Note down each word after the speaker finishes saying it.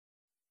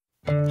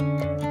Hi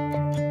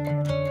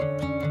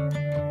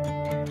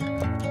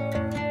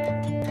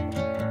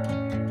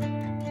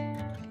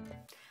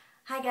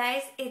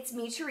guys, it's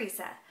me,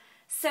 Teresa.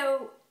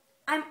 So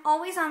I'm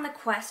always on the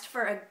quest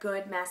for a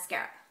good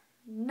mascara.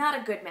 Not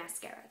a good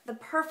mascara, the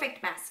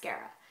perfect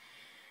mascara.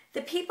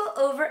 The people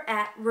over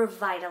at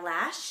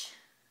Revitalash,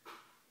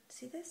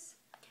 see this?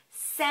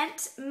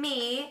 Sent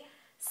me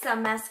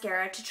some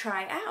mascara to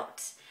try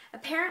out.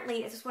 Apparently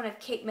it's one of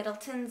Kate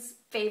Middleton's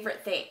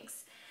favorite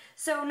things.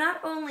 So not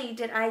only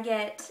did I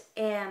get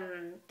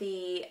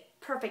the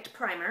perfect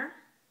primer,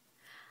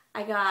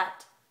 I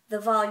got the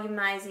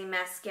volumizing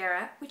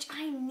mascara, which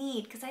I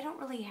need because I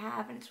don't really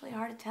have, and it's really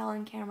hard to tell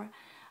on camera,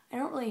 I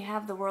don't really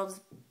have the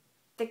world's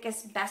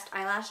thickest, best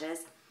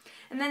eyelashes.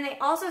 And then they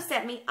also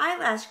sent me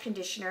eyelash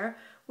conditioner,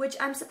 which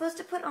I'm supposed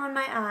to put on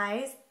my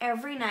eyes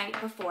every night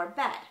before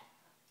bed.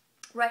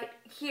 Right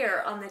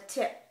here on the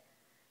tip,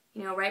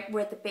 you know, right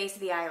where at the base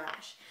of the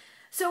eyelash.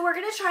 So we're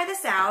going to try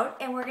this out,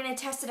 and we're going to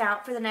test it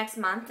out for the next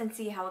month and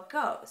see how it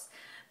goes.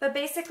 But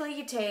basically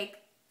you take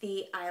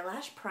the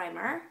eyelash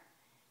primer,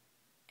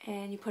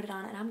 and you put it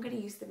on, and I'm going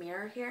to use the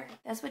mirror here.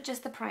 That's with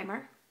just the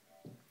primer,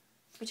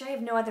 which I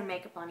have no other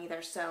makeup on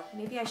either, so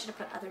maybe I should have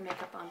put other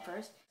makeup on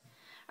first.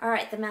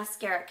 Alright, the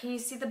mascara. Can you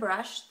see the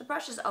brush? The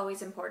brush is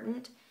always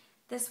important.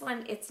 This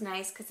one, it's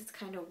nice because it's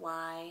kind of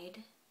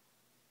wide.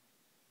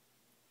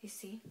 You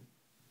see?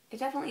 It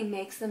definitely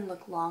makes them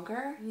look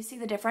longer. You see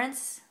the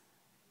difference?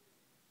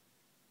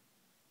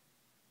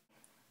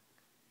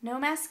 No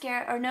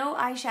mascara, or no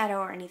eyeshadow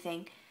or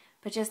anything,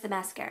 but just the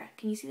mascara.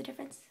 Can you see the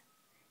difference?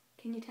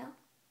 Can you tell?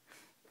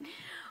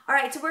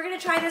 Alright, so we're going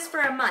to try this for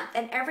a month,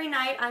 and every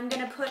night I'm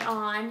going to put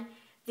on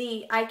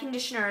the eye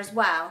conditioner as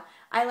well,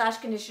 eyelash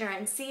conditioner,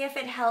 and see if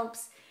it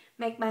helps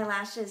make my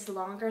lashes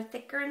longer,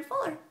 thicker, and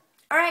fuller.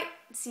 Alright,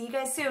 see you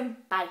guys soon.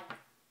 Bye.